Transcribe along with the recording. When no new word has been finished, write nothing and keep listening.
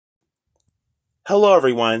Hello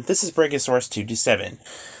everyone, this is Brickfilm 227.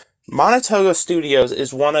 Monitogo Studios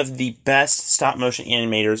is one of the best stop-motion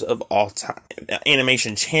animators of all time,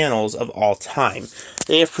 animation channels of all time.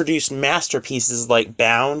 They have produced masterpieces like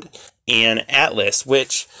Bound and Atlas,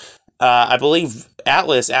 which I believe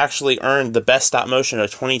Atlas actually earned the Best Stop Motion of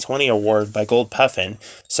 2020 award by Gold Puffin.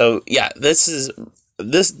 So yeah, this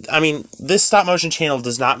stop motion channel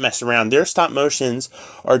does not mess around. Their stop motions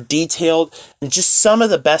are detailed and just some of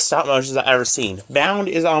the best stop motions I've ever seen. Bound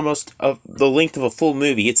is almost the length of a full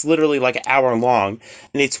movie. It's literally like an hour long,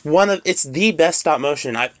 and it's the best stop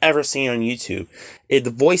motion I've ever seen on YouTube. The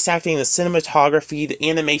voice acting, the cinematography, the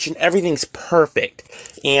animation, everything's perfect.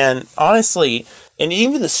 And honestly, and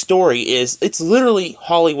even the story it's literally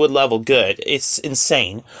Hollywood level good. It's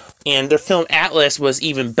insane. And their film Atlas was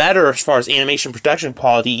even better as far as animation production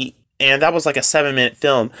quality, and that was like a 7-minute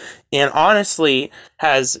film. And honestly,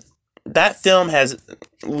 that film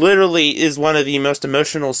literally is one of the most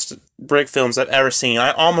emotional brick films I've ever seen.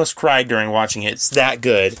 I almost cried during watching it. It's that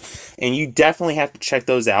good, and you definitely have to check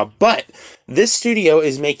those out. But this studio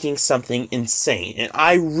is making something insane, and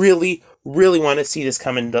I really, really want to see this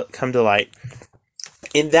come to light.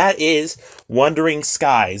 And that is Wandering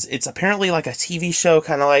Skies. It's apparently like a TV show,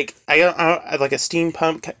 kind of like like a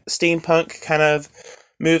steampunk kind of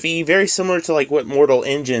movie, very similar to like what Mortal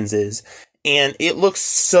Engines is. And it looks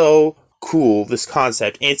so cool, this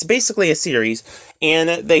concept. And it's basically a series. And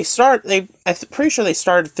I'm pretty sure they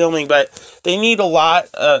started filming, but they need a lot.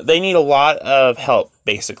 They need a lot of help,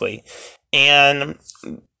 basically. And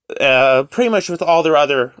pretty much with all their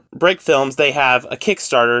other break films, they have a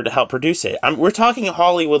Kickstarter to help produce it. We're talking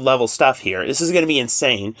Hollywood level stuff here. This is going to be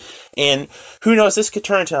insane. And who knows, this could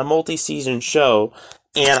turn into a multi-season show.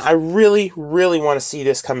 And I really, really want to see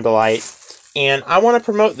this come to light. And I want to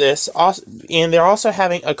promote this. And they're also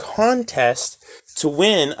having a contest to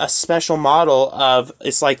win a special model of,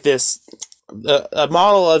 it's like this, a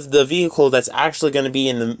model of the vehicle that's actually going to be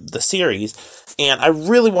in the series. And I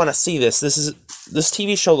really want to see this. This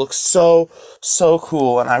TV show looks so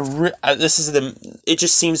cool, and it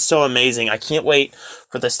just seems so amazing. I can't wait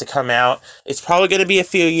for this to come out. It's probably going to be a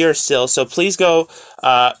few years still, so please go.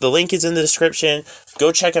 The link is in the description.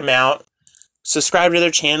 Go check them out. Subscribe to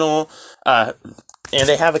their channel, and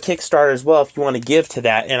they have a Kickstarter as well if you want to give to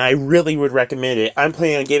that. And I really would recommend it. I'm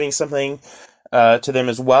planning on giving something to them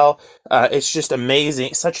as well. It's just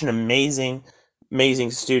amazing. Such an amazing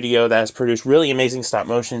studio that has produced really amazing stop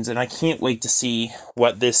motions, and I can't wait to see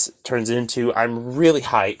what this turns into. I'm really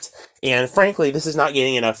hyped, and frankly, this is not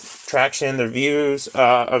getting enough traction. The views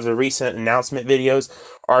of the recent announcement videos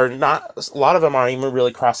are not, a lot of them aren't even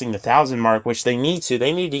really crossing the 1,000 mark, which they need to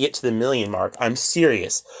get to the 1,000,000 mark. I'm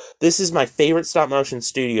serious. This is my favorite stop motion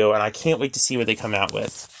studio, and I can't wait to see what they come out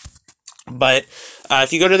with. But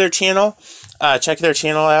if you go to their channel, check their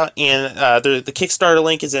channel out, and the Kickstarter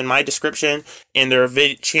link is in my description, and their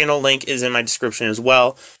channel link is in my description as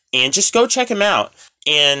well. And just go check them out.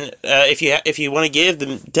 And if you want to give,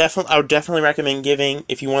 then I would definitely recommend giving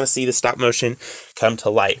if you want to see the stop motion come to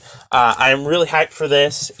light. I'm really hyped for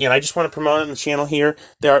this, and I just want to promote it on the channel here.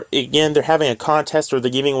 They're having a contest where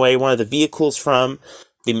they're giving away one of the vehicles from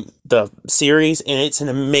the series, and it's an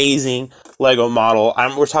amazing Lego model.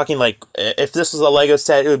 We're talking like, if this was a Lego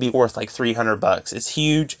set, it would be worth like $300. It's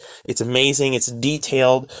huge, it's amazing, it's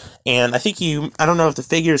detailed, and I don't know if the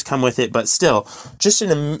figures come with it, but still, just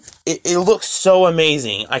it looks so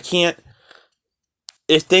amazing.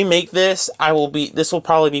 If they make this, this will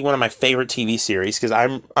probably be one of my favorite TV series, because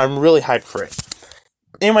I'm really hyped for it.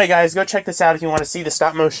 Anyway, guys, go check this out if you want to see the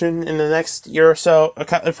stop motion in the next year or so.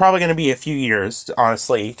 It's probably going to be a few years,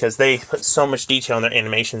 honestly, because they put so much detail in their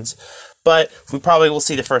animations. But we probably will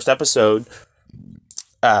see the first episode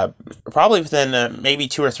probably within maybe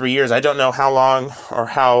 2 or 3 years. I don't know how long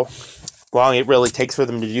it really takes for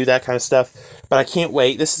them to do that kind of stuff. But I can't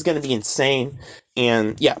wait. This is going to be insane.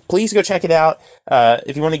 And yeah, please go check it out.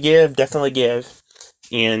 If you want to give, definitely give.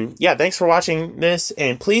 And yeah, thanks for watching this,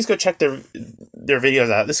 and please go check their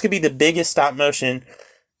videos out. This could be the biggest stop motion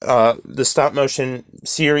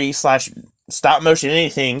series / stop motion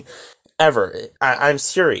anything ever. I'm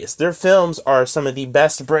serious. Their films are some of the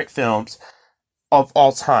best brick films of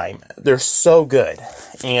all time. They're so good,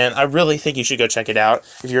 and I really think you should go check it out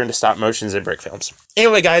if you're into stop motions and brick films.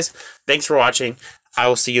 Anyway, guys, thanks for watching. I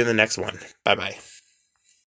will see you in the next one. Bye-bye.